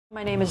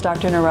My name is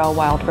Dr. Norelle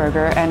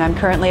Wildburger, and I'm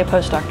currently a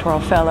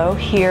postdoctoral fellow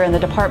here in the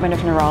Department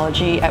of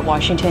Neurology at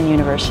Washington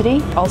University.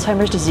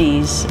 Alzheimer's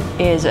disease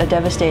is a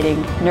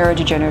devastating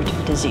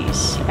neurodegenerative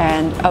disease,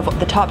 and of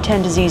the top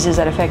 10 diseases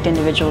that affect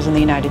individuals in the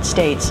United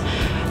States,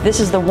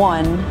 this is the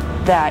one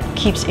that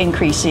keeps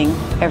increasing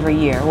every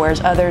year, whereas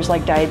others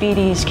like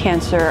diabetes,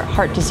 cancer,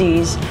 heart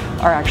disease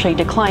are actually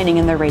declining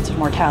in their rates of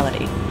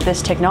mortality.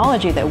 This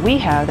technology that we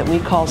have, that we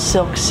call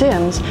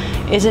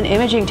SilkSIMS, is an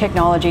imaging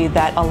technology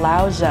that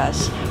allows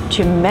us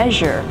to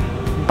measure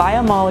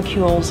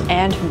biomolecules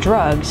and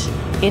drugs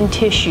in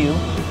tissue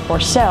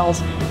or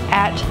cells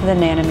at the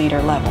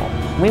nanometer level.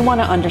 We want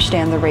to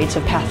understand the rates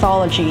of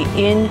pathology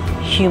in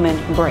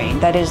human brain,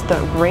 that is the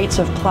rates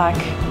of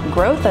plaque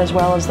growth as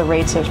well as the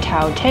rates of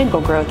tau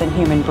tangle growth in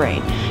human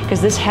brain,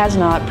 because this has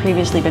not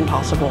previously been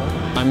possible.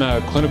 I'm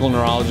a clinical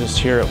neurologist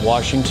here at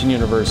Washington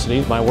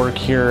University. My work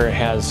here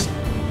has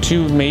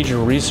two major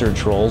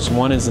research roles.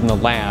 One is in the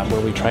lab,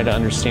 where we try to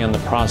understand the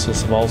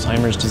process of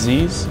Alzheimer's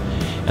disease,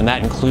 and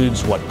that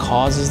includes what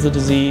causes the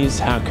disease,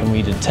 how can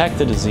we detect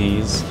the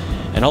disease,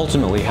 and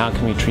ultimately how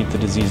can we treat the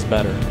disease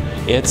better.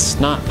 It's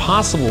not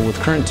possible with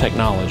current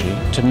technology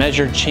to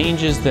measure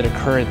changes that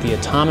occur at the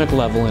atomic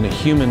level in a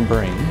human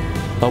brain,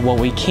 but what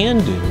we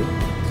can do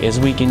is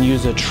we can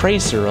use a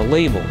tracer, a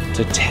label,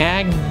 to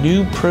tag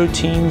new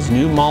proteins,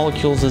 new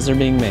molecules as they're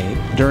being made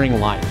during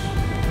life.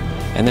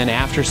 And then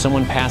after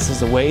someone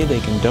passes away,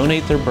 they can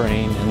donate their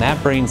brain, and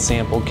that brain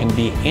sample can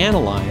be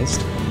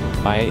analyzed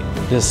by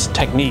this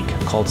technique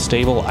called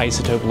stable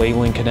isotope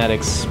labeling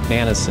kinetics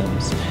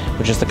NanoSIMS,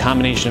 which is the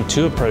combination of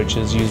two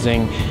approaches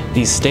using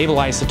these stable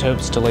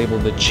isotopes to label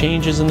the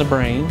changes in the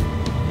brain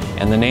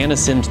and the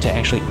NanoSIMS to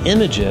actually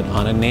image it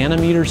on a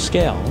nanometer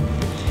scale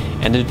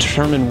and to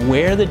determine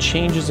where the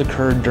changes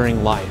occurred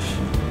during life.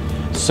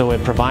 So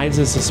it provides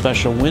us a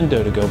special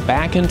window to go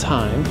back in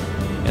time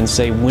and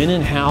say when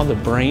and how the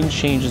brain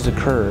changes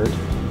occurred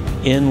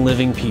in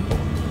living people.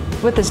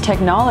 With this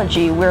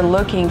technology, we're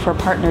looking for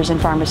partners in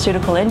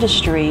pharmaceutical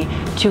industry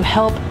to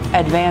help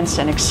advance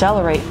and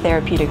accelerate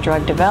therapeutic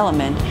drug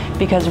development,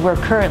 because we're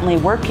currently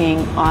working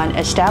on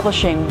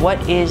establishing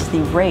what is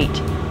the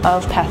rate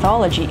of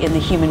pathology in the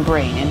human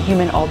brain and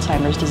human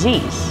Alzheimer's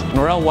disease.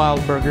 Norelle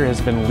Wildburger has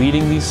been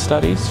leading these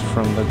studies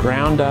from the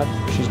ground up.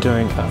 She's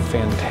doing a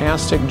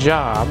fantastic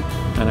job,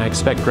 and I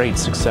expect great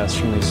success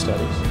from these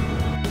studies.